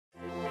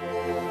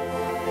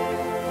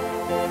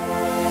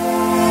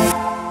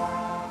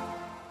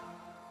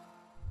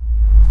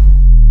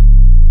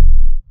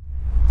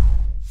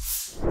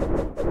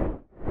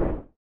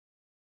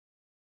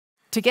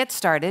To get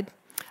started,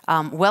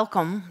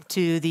 welcome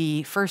to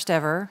the first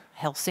ever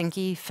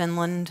Helsinki,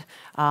 Finland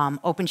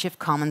OpenShift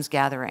Commons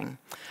gathering.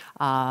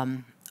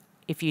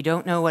 If you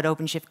don't know what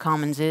OpenShift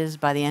Commons is,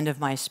 by the end of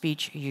my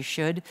speech, you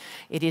should.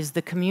 It is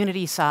the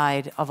community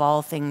side of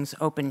all things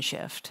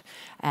OpenShift.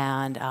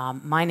 And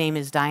my name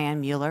is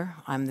Diane Mueller.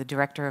 I'm the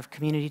Director of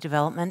Community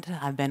Development.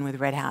 I've been with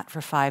Red Hat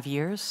for 5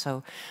 years,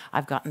 so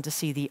I've gotten to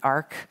see the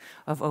arc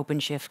of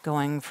OpenShift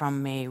going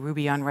from a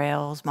Ruby on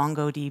Rails,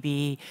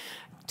 MongoDB,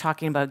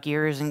 talking about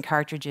gears and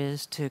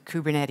cartridges to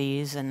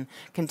Kubernetes and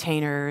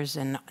containers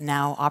and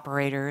now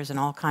operators and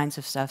all kinds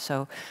of stuff.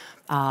 So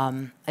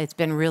it's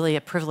been really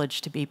a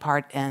privilege to be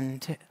part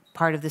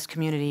of this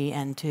community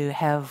and to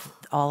have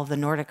all of the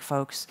Nordic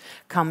folks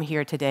come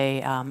here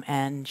today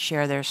and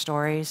share their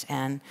stories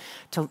and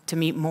to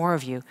meet more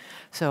of you.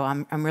 So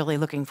I'm really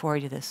looking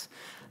forward to this.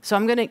 So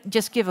I'm going to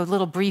just give a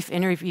little brief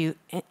overview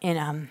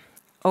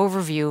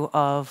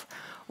of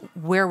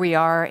where we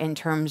are in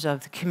terms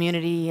of the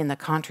community and the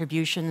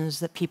contributions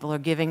that people are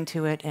giving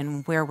to it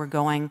and where we're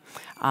going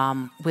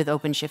with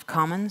OpenShift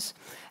Commons.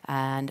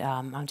 And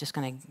I'm just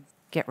going to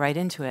get right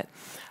into it.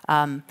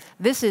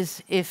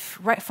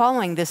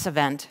 Following this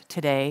event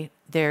today,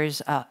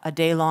 there's a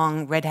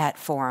day-long Red Hat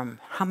forum.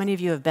 How many of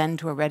you have been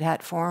to a Red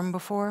Hat forum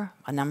before?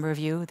 A number of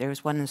you. There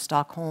was one in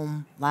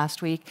Stockholm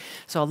last week.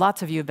 So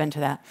lots of you have been to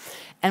that.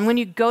 And when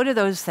you go to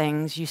those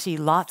things, you see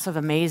lots of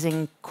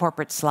amazing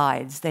corporate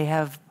slides. They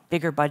have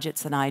bigger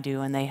budgets than I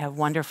do, and they have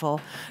wonderful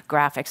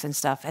graphics and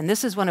stuff. And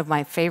this is one of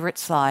my favorite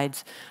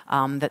slides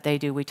that they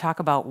do. We talk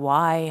about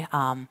why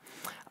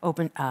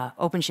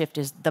OpenShift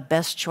is the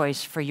best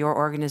choice for your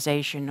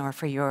organization or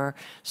for your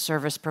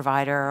service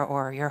provider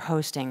or your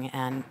hosting.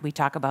 And we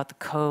talk about the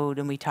code,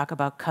 and we talk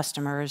about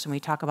customers, and we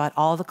talk about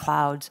all the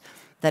clouds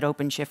that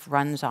OpenShift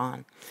runs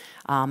on.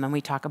 And we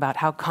talk about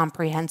how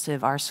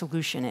comprehensive our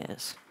solution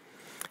is.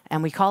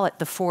 And we call it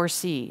the 4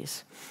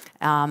 Cs.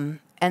 And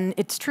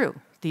it's true.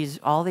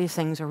 All these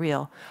things are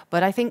real.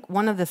 But I think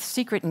one of the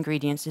secret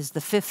ingredients is the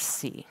 5th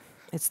C.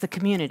 It's the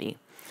community.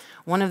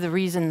 One of the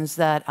reasons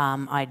that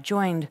I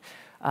joined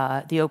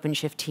the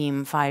OpenShift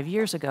team 5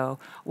 years ago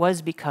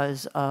was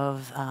because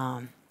of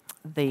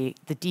the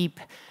deep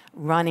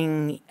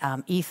running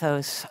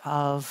ethos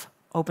of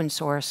open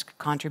source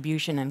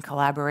contribution and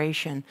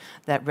collaboration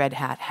that Red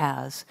Hat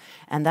has.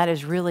 And that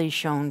has really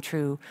shown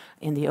true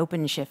in the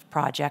OpenShift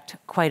project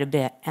quite a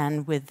bit,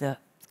 and with the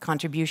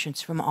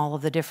contributions from all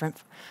of the different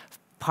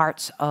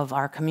parts of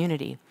our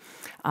community.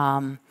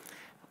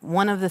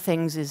 One of the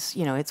things is,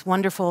 it's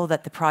wonderful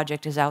that the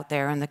project is out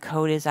there and the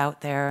code is out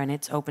there and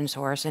it's open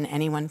source and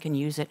anyone can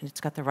use it and it's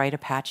got the right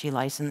Apache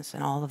license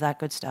and all of that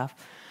good stuff.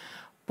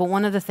 But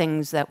one of the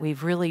things that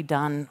we've really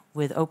done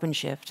with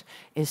OpenShift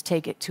is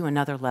take it to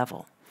another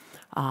level,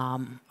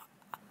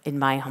 in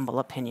my humble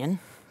opinion,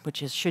 which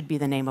should be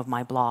the name of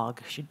my blog,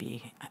 should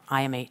be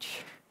IMHO,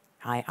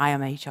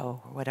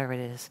 or whatever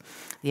it is,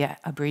 the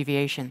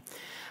abbreviation.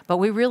 But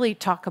we really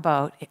talk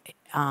about,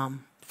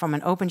 from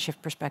an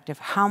OpenShift perspective,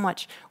 how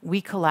much we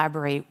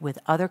collaborate with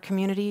other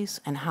communities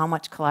and how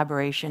much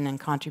collaboration and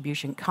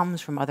contribution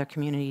comes from other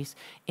communities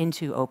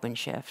into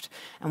OpenShift.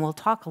 And we'll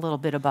talk a little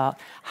bit about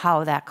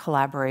how that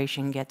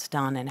collaboration gets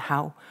done and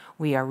how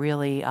we are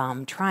really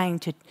trying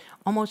to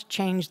almost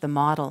change the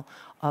model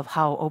of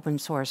how open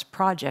source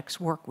projects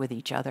work with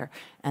each other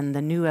and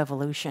the new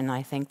evolution,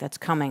 I think, that's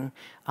coming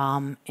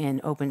in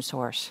open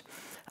source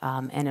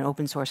and in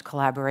open source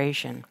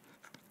collaboration.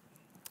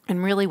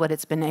 And really what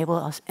it's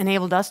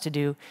enabled us to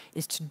do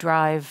is to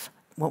drive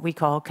what we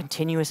call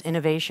continuous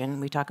innovation.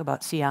 We talk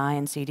about CI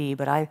and CD,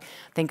 but I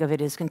think of it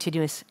as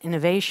continuous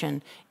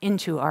innovation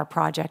into our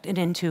project and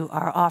into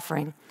our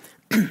offering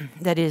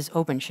that is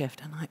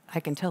OpenShift. And I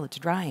can tell it's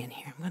dry in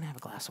here. I'm going to have a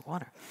glass of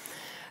water.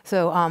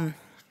 So,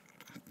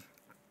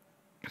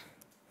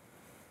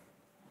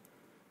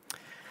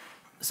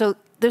 so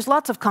there's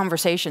lots of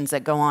conversations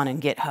that go on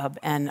in GitHub,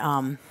 and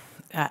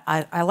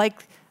I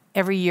like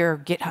every year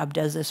GitHub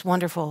does this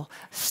wonderful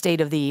state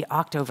of the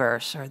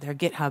Octoverse, or their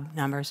GitHub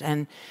numbers,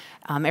 and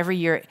every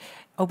year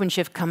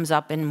OpenShift comes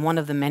up in one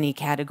of the many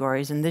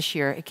categories, and this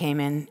year it came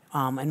in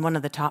one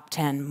of the top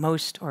 10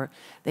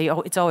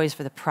 it's always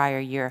for the prior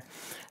year.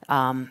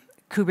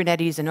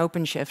 Kubernetes and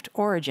OpenShift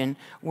Origin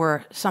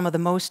were some of the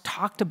most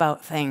talked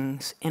about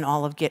things in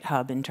all of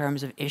GitHub in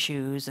terms of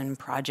issues and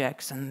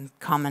projects and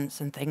comments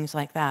and things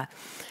like that.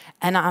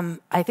 And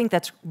I think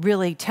that's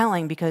really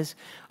telling because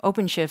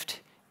OpenShift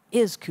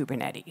is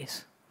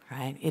Kubernetes,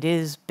 right? It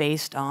is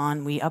based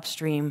on, we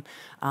upstream,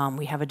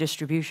 we have a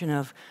distribution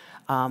of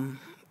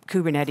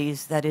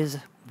Kubernetes that is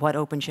what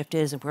OpenShift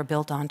is and we're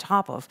built on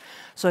top of.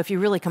 So if you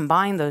really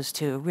combine those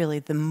two, really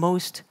the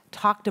most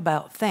talked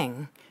about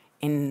thing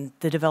in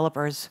the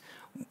developers'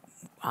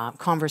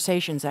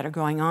 conversations that are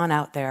going on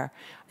out there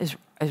is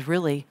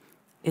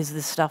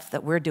the stuff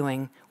that we're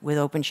doing with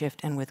OpenShift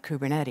and with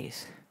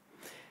Kubernetes.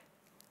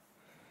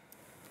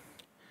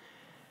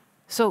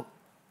 So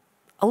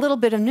a little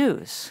bit of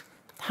news.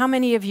 How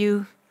many of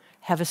you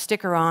have a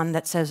sticker on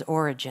that says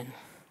Origin?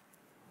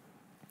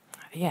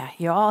 Yeah,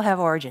 you all have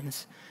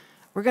Origins.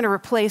 we're going to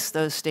replace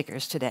those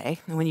stickers today.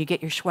 And when you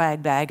get your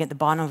swag bag, at the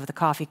bottom of the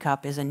coffee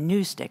cup is a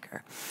new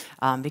sticker,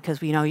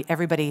 because we know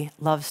everybody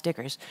loves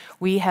stickers.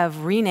 We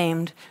have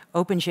renamed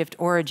OpenShift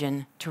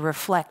Origin to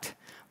reflect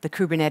the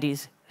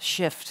Kubernetes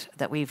shift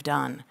that we've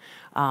done.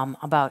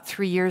 About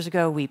 3 years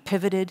ago, we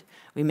pivoted.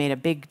 We made a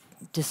big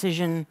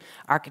decision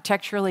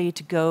architecturally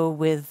to go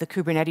with the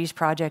Kubernetes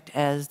project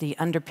as the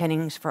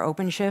underpinnings for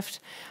OpenShift.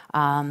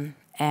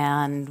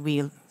 And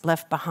we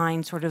left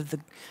behind sort of the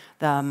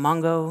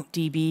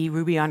MongoDB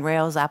Ruby on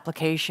Rails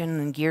application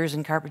and gears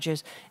and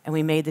cartridges, and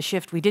we made the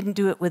shift. We didn't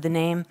do it with a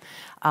name,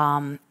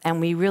 and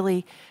we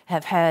really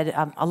have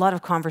had a lot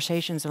of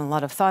conversations and a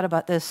lot of thought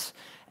about this,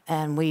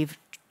 and we've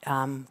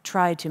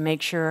tried to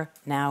make sure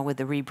now with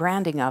the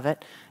rebranding of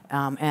it,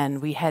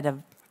 and we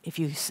had if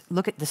you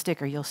look at the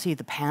sticker, you'll see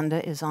the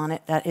panda is on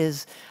it. That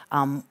is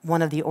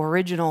one of the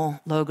original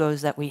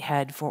logos that we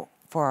had for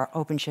our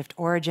OpenShift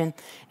Origin,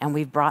 and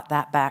we've brought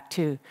that back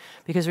too,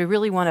 because we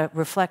really want to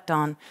reflect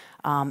on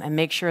and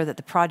make sure that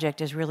the project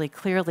is really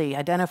clearly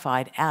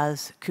identified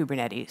as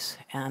Kubernetes,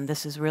 and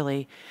this is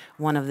really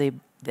one of the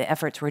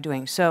efforts we're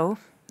doing. So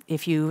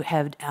if you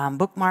have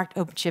bookmarked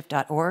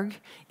OpenShift.org,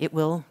 it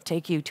will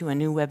take you to a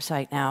new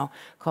website now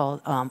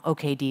called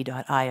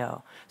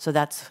okd.io. So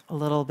that's a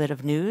little bit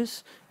of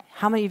news.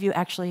 How many of you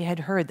actually had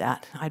heard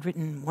that? I'd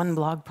written one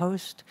blog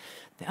post.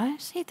 I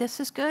see,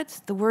 this is good.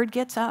 The word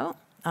gets out.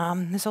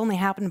 This only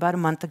happened about a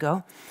month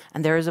ago,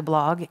 and there is a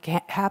blog. It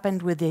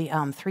happened with the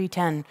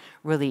 3.10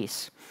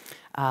 release.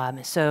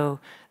 So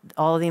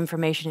all the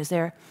information is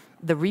there.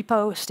 The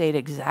repo stayed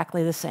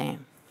exactly the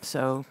same,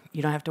 so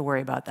you don't have to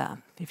worry about that.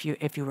 If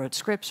you wrote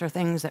scripts or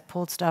things that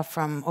pulled stuff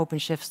from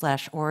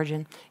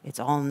OpenShift/Origin, it's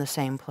all in the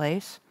same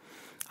place.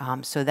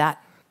 So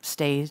that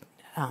stays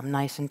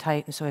nice and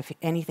tight, and so if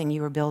anything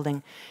you were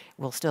building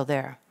will still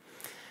there.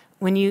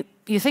 When you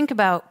think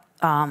about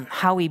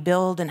how we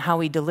build and how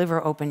we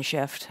deliver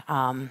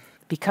OpenShift,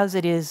 because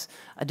it is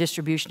a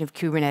distribution of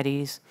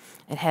Kubernetes,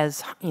 it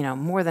has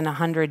more than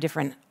 100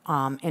 different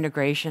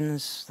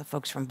integrations. The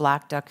folks from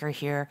Black Duck are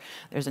here.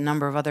 There's a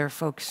number of other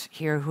folks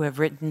here who have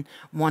written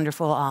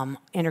wonderful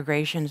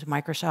integrations.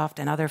 Microsoft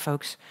and other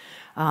folks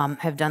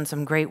have done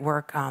some great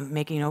work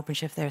making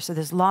OpenShift there. So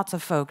there's lots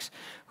of folks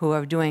who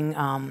are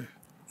doing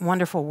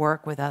wonderful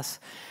work with us.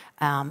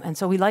 And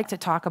so we like to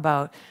talk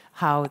about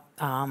how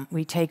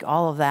we take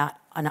all of that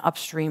and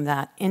upstream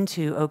that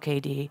into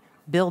OKD,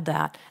 build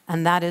that,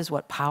 and that is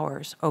what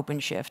powers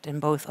OpenShift, and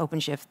both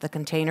OpenShift, the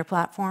container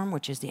platform,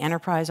 which is the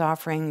enterprise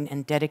offering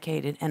and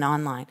dedicated and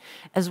online,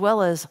 as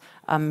well as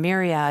a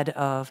myriad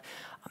of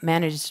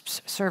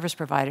managed service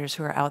providers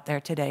who are out there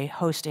today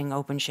hosting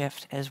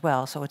OpenShift as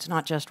well. So it's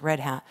not just Red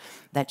Hat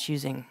that's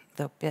using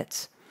the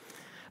bits.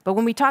 But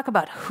when we talk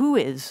about who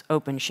is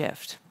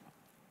OpenShift,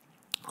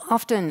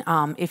 often,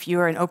 if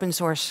you're an open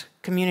source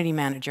community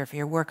manager, if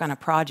you work on a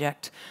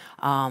project,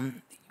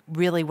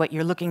 really what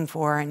you're looking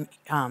for,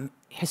 and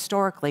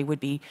historically would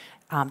be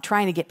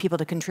trying to get people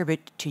to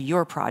contribute to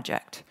your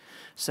project.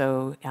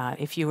 So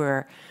if you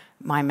were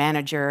my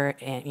manager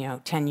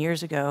 10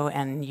 years ago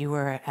and you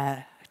were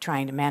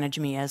trying to manage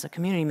me as a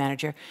community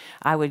manager,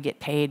 I would get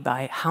paid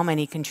by how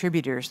many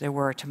contributors there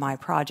were to my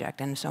project.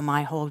 And so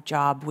my whole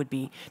job would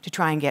be to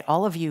try and get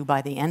all of you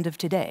by the end of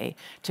today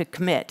to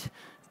commit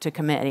to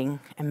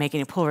committing and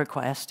making a pull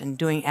request and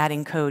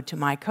adding code to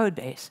my code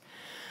base.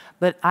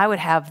 But I would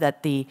have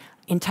that the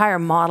entire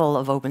model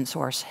of open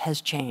source has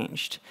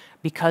changed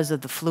because of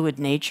the fluid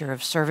nature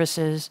of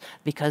services,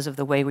 because of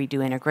the way we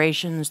do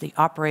integrations, the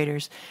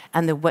operators,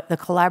 and the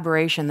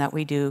collaboration that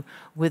we do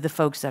with the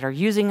folks that are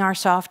using our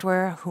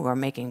software, who are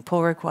making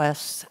pull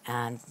requests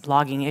and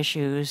logging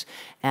issues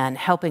and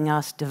helping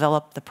us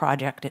develop the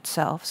project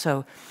itself.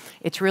 So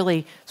it's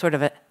really sort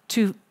of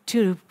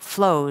two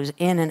flows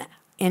in and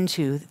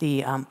into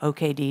the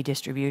OKD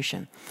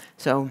distribution.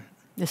 So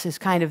this is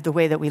kind of the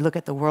way that we look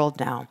at the world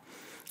now,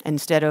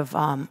 instead of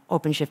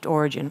OpenShift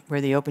Origin,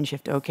 we're the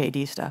OpenShift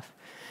OKD stuff.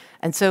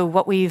 And so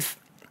what we've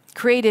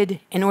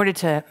created in order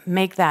to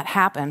make that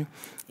happen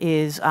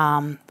is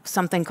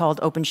something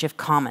called OpenShift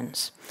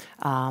Commons.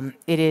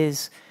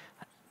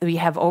 We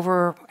have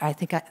over,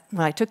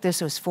 when I took this,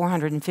 it was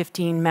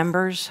 415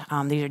 members.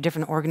 These are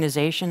different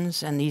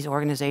organizations, and these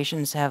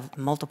organizations have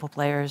multiple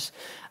players.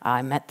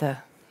 I met the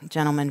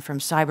gentleman from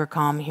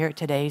Cybercom here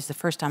today. It's the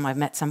first time I've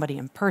met somebody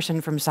in person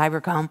from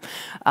Cybercom.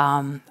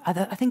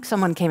 I think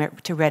someone came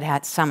to Red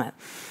Hat Summit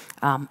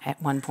at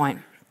one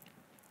point.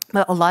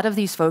 But a lot of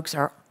these folks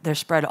they're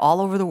spread all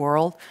over the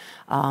world.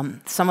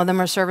 Some of them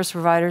are service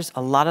providers,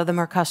 a lot of them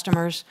are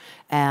customers,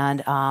 and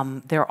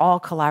they're all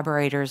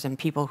collaborators and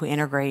people who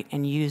integrate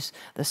and use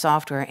the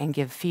software and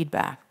give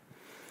feedback.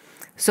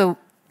 So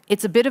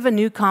it's a bit of a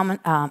new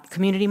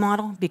community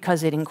model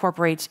because it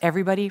incorporates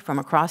everybody from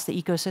across the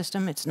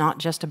ecosystem. It's not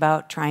just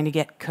about trying to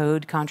get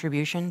code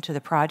contribution to the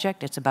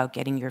project. It's about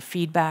getting your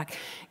feedback,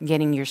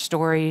 getting your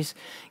stories,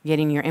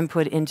 getting your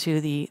input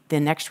into the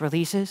next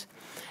releases.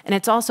 And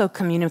it's also a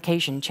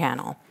communication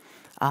channel.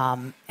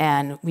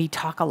 And we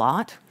talk a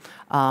lot.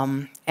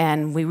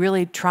 And we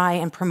really try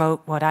and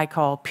promote what I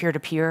call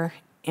peer-to-peer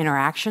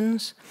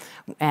interactions,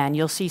 and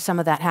you'll see some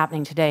of that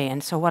happening today.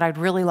 And so what I'd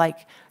really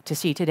like to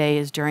see today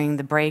is during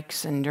the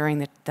breaks and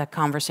during the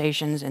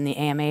conversations in the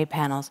AMA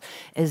panels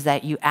is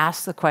that you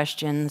ask the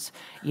questions.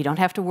 You don't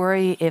have to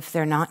worry if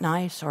they're not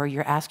nice or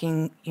you're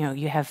asking,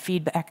 you have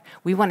feedback.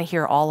 We want to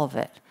hear all of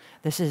it.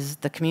 This is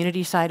the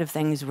community side of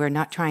things. We're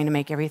not trying to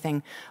make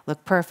everything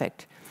look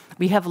perfect.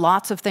 We have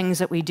lots of things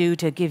that we do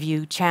to give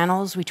you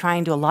channels. We try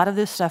and do a lot of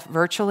this stuff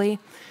virtually.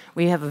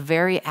 We have a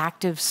very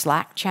active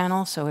Slack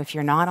channel, so if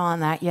you're not on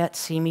that yet,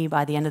 see me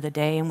by the end of the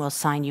day and we'll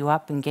sign you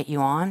up and get you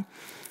on.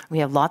 We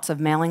have lots of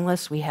mailing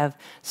lists. We have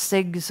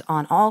SIGs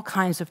on all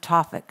kinds of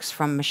topics,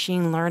 from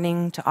machine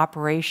learning to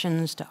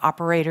operations to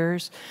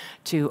operators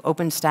to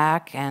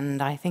OpenStack,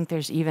 and I think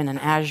there's even an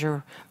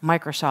Azure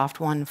Microsoft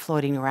one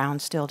floating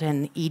around still.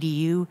 And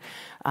EDU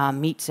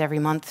meets every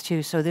month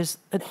too. So there's,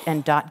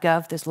 and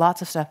 .gov, there's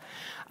lots of stuff.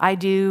 I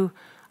do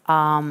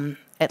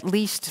at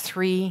least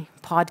 3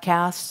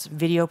 podcasts,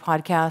 video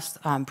podcasts,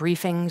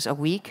 briefings a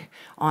week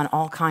on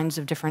all kinds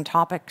of different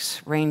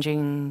topics,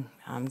 ranging,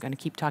 I'm going to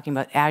keep talking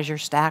about Azure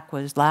Stack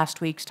was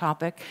last week's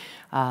topic.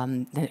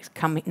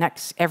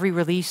 Next, every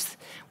release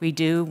we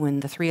do, when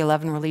the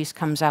 3.11 release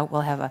comes out,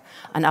 we'll have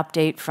an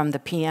update from the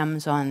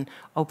PMs on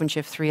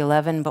OpenShift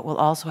 3.11, but we'll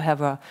also have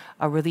a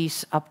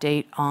release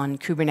update on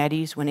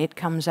Kubernetes when it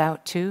comes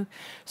out too.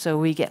 So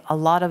we get a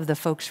lot of the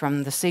folks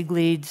from the SIG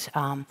leads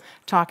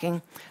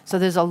talking. So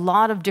there's a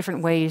lot of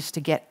different ways to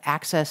get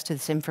access to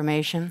this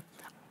information.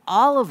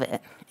 All of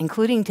it,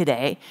 including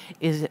today,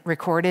 is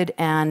recorded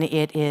and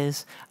it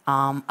is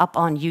up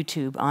on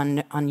YouTube,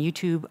 on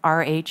YouTube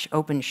RH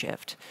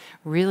OpenShift.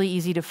 Really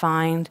easy to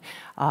find.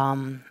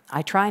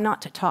 I try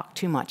not to talk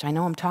too much. I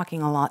know I'm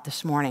talking a lot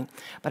this morning,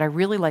 but I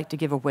really like to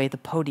give away the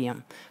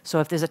podium.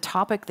 So if there's a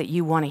topic that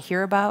you want to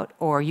hear about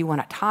or you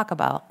want to talk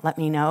about, let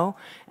me know,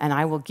 and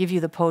I will give you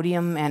the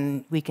podium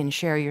and we can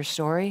share your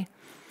story.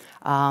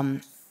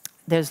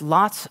 There's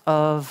lots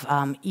of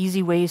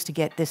easy ways to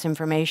get this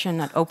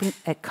information.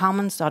 At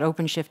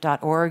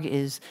commons.openshift.org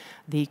is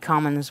the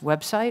Commons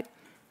website.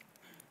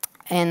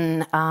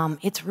 And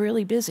it's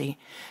really busy.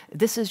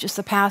 This is just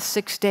the past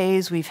 6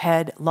 days. We've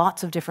had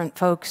lots of different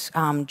folks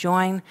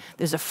join.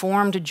 There's a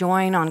form to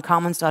join on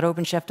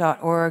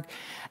commons.openshift.org.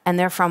 And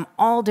they're from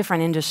all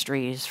different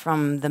industries,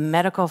 from the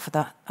medical,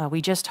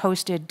 we just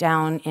hosted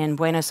down in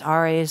Buenos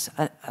Aires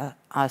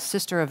a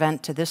sister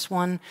event to this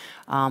one.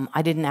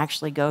 I didn't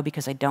actually go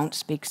because I don't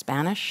speak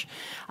Spanish.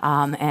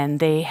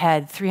 And they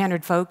had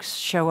 300 folks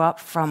show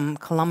up from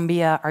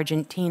Colombia,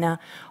 Argentina,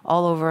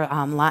 all over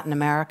Latin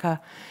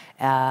America.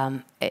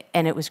 And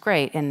it was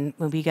great. And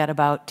we got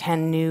about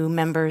 10 new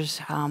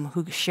members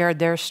who shared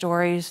their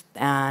stories,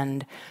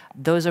 and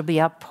those will be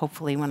up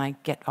hopefully when I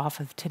get off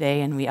of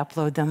today and we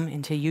upload them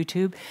into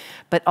YouTube.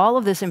 But all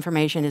of this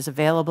information is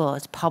available.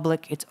 It's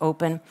public. It's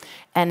open.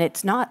 And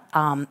it's not,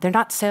 they're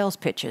not sales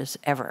pitches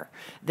ever.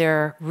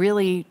 They're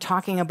really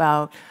talking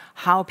about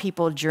how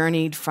people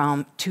journeyed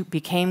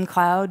became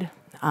cloud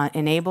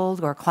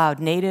enabled or cloud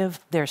native,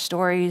 their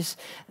stories.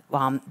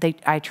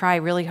 I try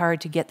really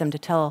hard to get them to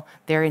tell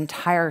their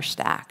entire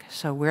stack,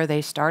 so where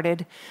they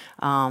started,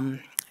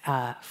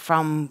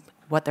 from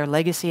what their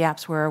legacy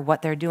apps were,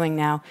 what they're doing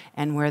now,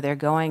 and where they're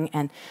going.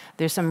 And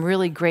there's some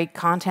really great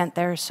content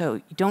there, so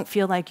you don't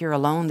feel like you're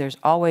alone. There's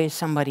always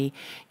somebody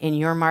in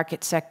your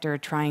market sector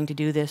trying to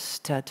do this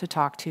to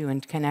talk to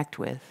and connect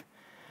with.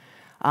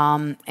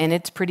 And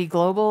it's pretty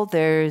global.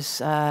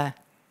 There's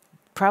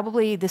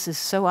probably, this is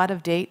so out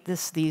of date,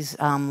 these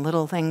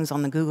little things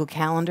on the Google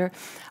Calendar.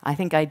 I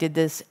think I did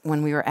this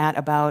when we were at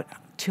about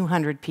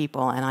 200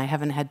 people, and I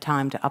haven't had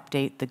time to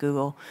update the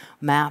Google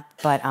map,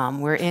 but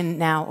we're in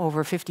now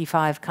over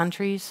 55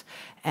 countries,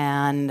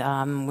 and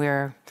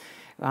we're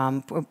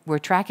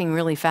tracking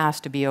really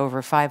fast to be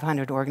over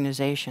 500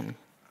 organizations.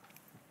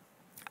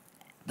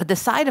 But the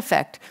side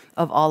effect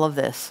of all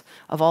this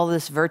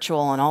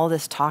virtual and all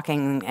this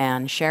talking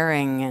and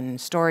sharing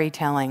and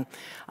storytelling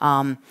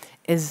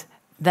is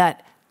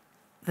that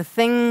the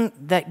thing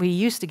that we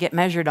used to get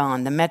measured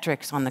on, the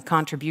metrics on the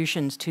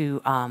contributions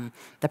to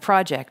the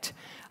project,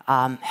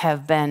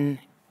 have been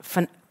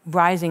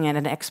rising at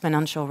an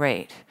exponential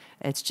rate.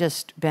 It's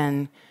just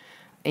been,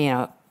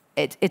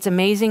 it's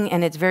amazing,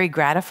 and it's very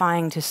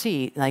gratifying to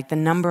see, like, the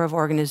number of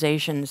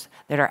organizations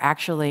that are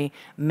actually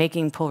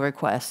making pull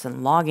requests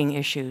and logging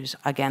issues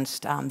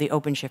against the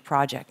OpenShift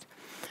project.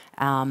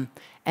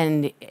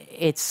 And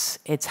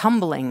it's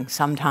humbling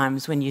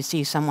sometimes when you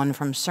see someone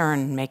from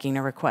CERN making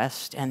a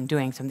request and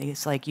doing something.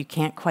 It's like you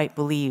can't quite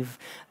believe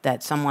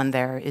that someone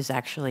there is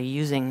actually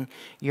using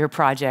your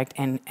project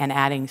and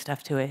adding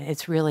stuff to it.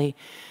 It's really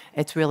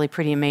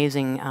pretty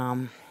amazing.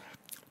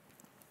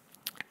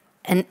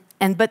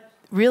 But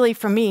really,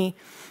 for me,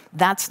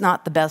 that's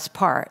not the best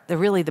part.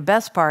 The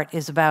best part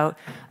is about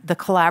the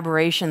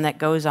collaboration that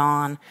goes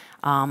on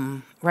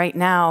right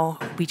now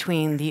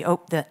between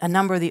a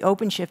number of the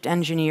OpenShift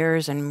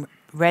engineers and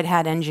Red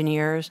Hat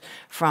engineers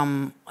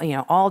from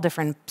all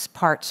different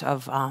parts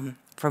of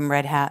from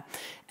Red Hat,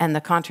 and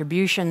the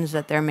contributions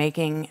that they're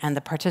making and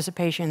the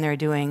participation they're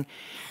doing.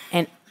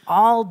 And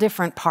all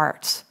different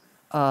parts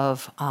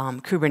of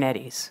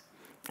Kubernetes.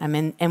 I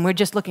mean, and we're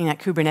just looking at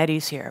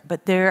Kubernetes here,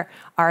 but there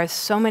are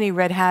so many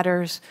Red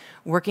Hatters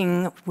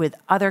working with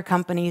other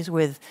companies,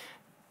 with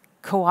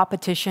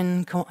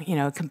co-opetition,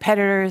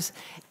 competitors,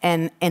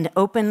 and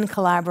open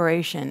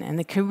collaboration. And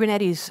the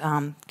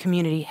Kubernetes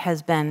community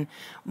has been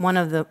one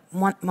of the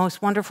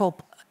most wonderful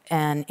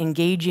and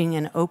engaging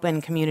and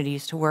open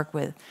communities to work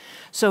with.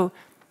 So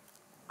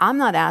I'm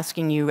not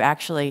asking you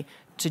actually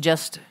to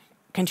just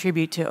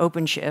contribute to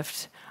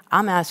OpenShift.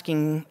 I'm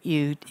asking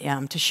you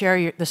to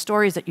share the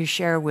stories that you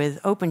share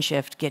with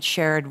OpenShift get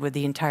shared with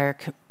the entire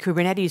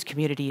Kubernetes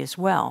community as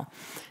well.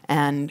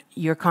 And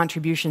your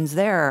contributions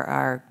there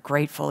are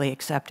gratefully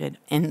accepted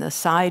in the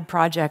side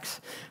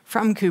projects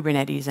from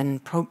Kubernetes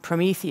and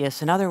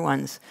Prometheus and other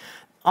ones.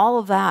 All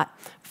of that,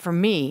 for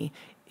me,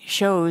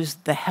 shows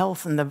the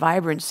health and the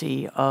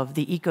vibrancy of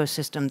the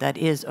ecosystem that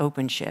is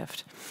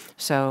OpenShift.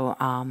 So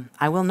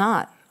I will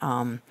not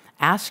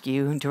ask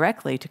you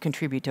directly to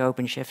contribute to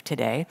OpenShift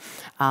today.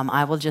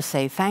 I will just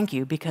say thank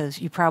you,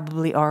 because you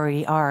probably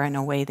already are in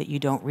a way that you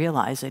don't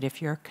realize it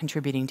if you're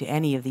contributing to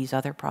any of these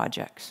other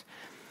projects.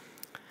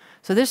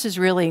 So this is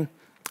really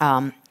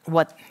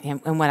what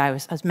I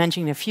was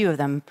mentioning a few of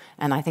them,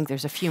 and I think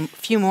there's a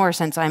few more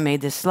since I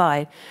made this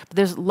slide. But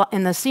there's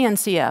in the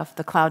CNCF,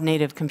 the Cloud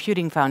Native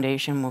Computing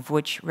Foundation, of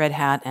which Red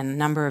Hat and a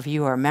number of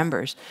you are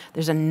members,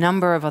 there's a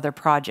number of other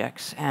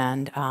projects,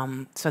 and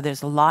so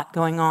there's a lot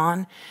going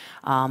on.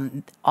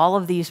 All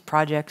of these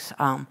projects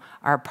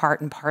are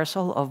part and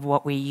parcel of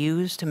what we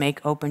use to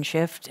make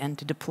OpenShift and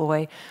to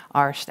deploy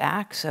our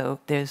stack. So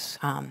there's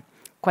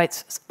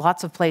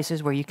lots of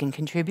places where you can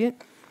contribute.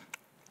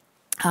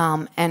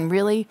 And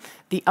really,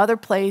 the other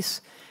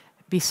place,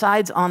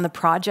 besides on the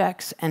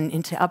projects and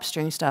into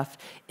upstream stuff,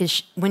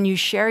 is when you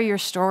share your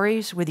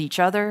stories with each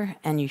other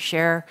and you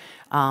share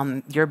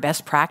your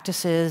best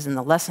practices and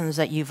the lessons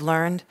that you've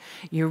learned,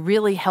 you're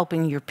really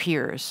helping your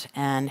peers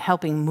and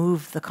helping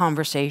move the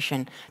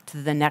conversation to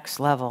the next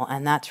level.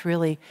 And that's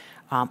really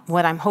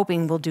what I'm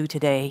hoping we'll do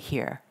today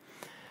here.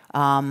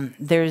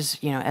 There's,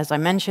 as I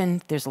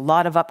mentioned, there's a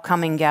lot of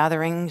upcoming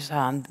gatherings.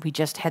 We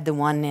just had the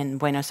one in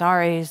Buenos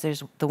Aires.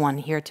 There's the one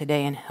here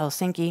today in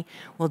Helsinki.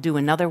 We'll do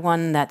another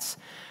one that's,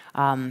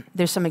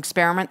 there's some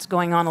experiments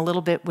going on a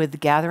little bit with the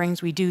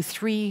gatherings. We do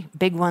 3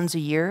 big ones a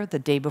year, the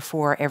day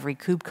before every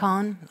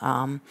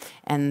KubeCon,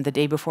 and the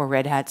day before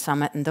Red Hat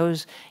Summit. And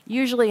those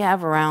usually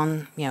have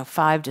around,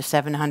 500 to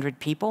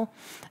 700 people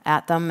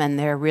at them, and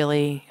they're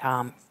really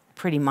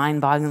pretty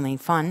mind-bogglingly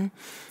fun.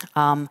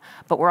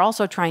 But we're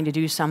also trying to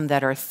do some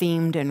that are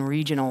themed and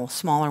regional,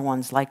 smaller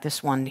ones like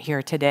this one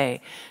here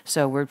today.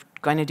 So we're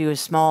going to do a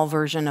small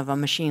version of a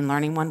machine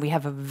learning one. We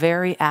have a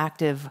very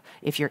active,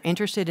 if you're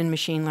interested in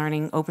machine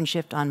learning,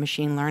 OpenShift on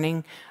machine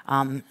learning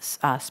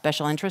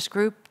special interest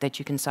group that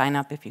you can sign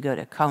up if you go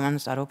to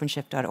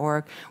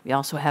commons.openshift.org. We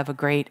also have a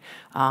great,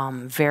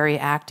 very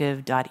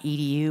active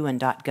 .edu and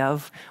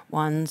 .gov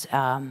ones.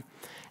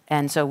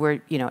 And so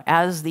we're,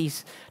 as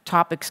these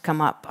topics come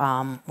up,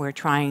 we're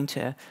trying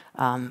to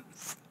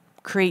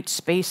create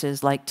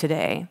spaces like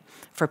today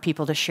for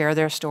people to share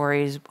their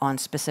stories on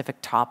specific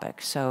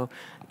topics. So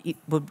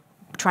we're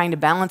trying to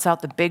balance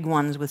out the big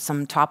ones with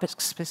some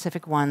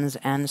topic-specific ones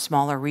and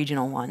smaller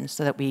regional ones,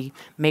 so that we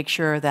make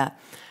sure that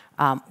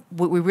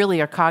what we really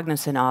are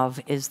cognizant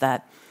of is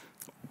that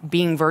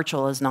being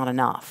virtual is not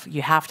enough.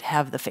 You have to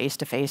have the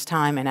face-to-face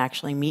time and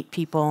actually meet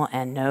people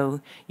and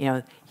know,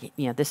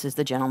 this is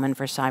the gentleman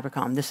for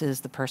Cybercom, this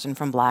is the person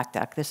from Black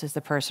Duck, this is the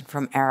person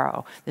from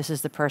Arrow, this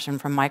is the person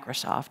from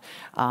Microsoft.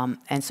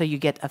 And so you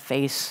get a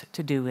face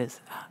to do with,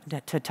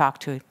 to talk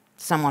to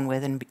someone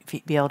with and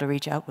be able to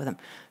reach out with them.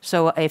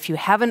 So if you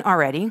haven't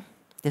already,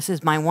 this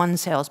is my one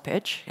sales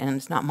pitch, and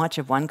it's not much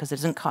of one because it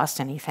doesn't cost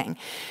anything,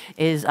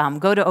 is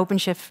go to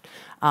OpenShift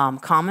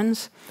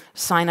Commons,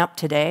 sign up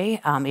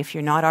today if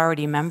you're not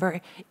already a member.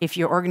 If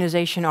your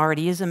organization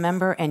already is a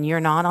member and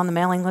you're not on the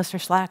mailing list or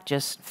Slack,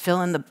 just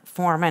fill in the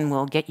form and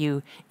we'll get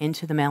you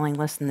into the mailing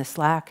list in the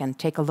Slack and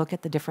take a look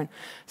at the different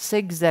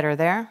SIGs that are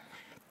there.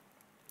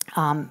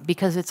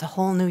 Because it's a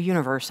whole new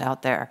universe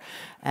out there.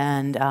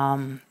 And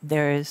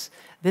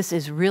this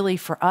is really,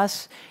 for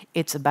us,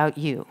 it's about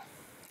you.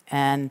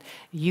 And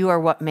you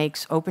are what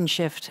makes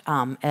OpenShift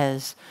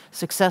as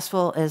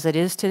successful as it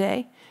is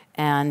today.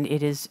 And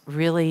it is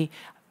really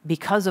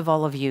because of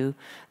all of you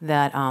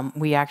that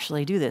we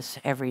actually do this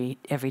every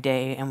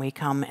day, and we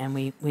come and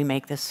we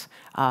make this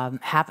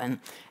happen.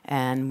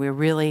 And we're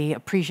really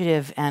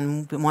appreciative,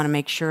 and we want to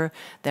make sure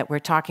that we're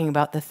talking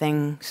about the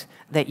things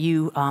that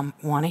you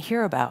want to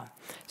hear about.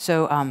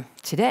 So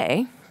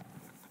today,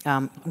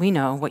 we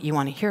know what you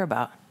want to hear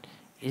about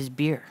is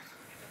beer.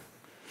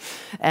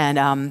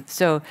 And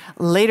so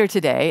later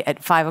today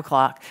at 5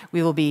 o'clock,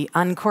 we will be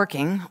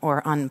uncorking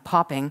or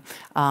unpopping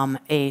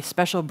a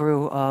special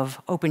brew of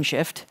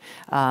OpenShift.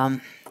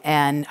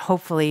 And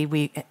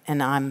hopefully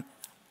I'm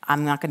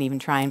not going to even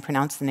try and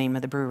pronounce the name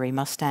of the brewery,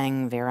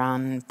 Mustang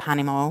Veran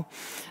Panimo,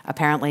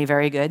 apparently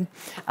very good.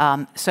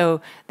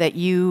 So that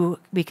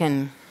we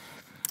can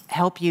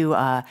help you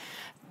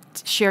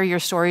share your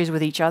stories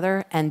with each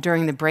other, and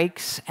during the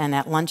breaks and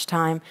at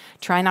lunchtime,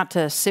 try not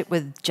to sit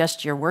with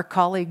just your work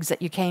colleagues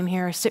that you came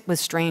here. Sit with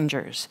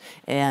strangers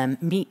and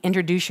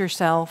introduce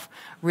yourself.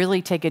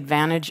 Really take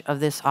advantage of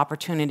this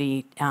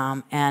opportunity.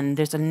 And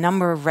there's a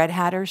number of Red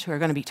Hatters who are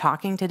going to be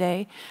talking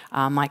today.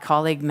 My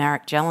colleague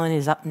Marek Jelen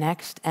is up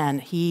next,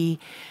 and he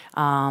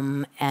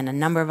and a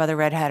number of other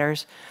Red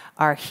Hatters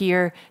are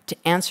here to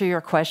answer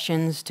your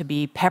questions, to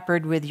be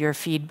peppered with your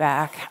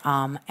feedback,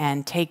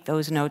 and take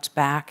those notes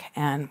back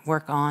and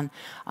work on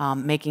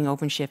making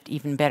OpenShift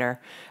even better.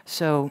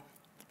 So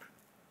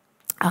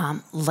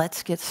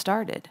let's get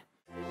started.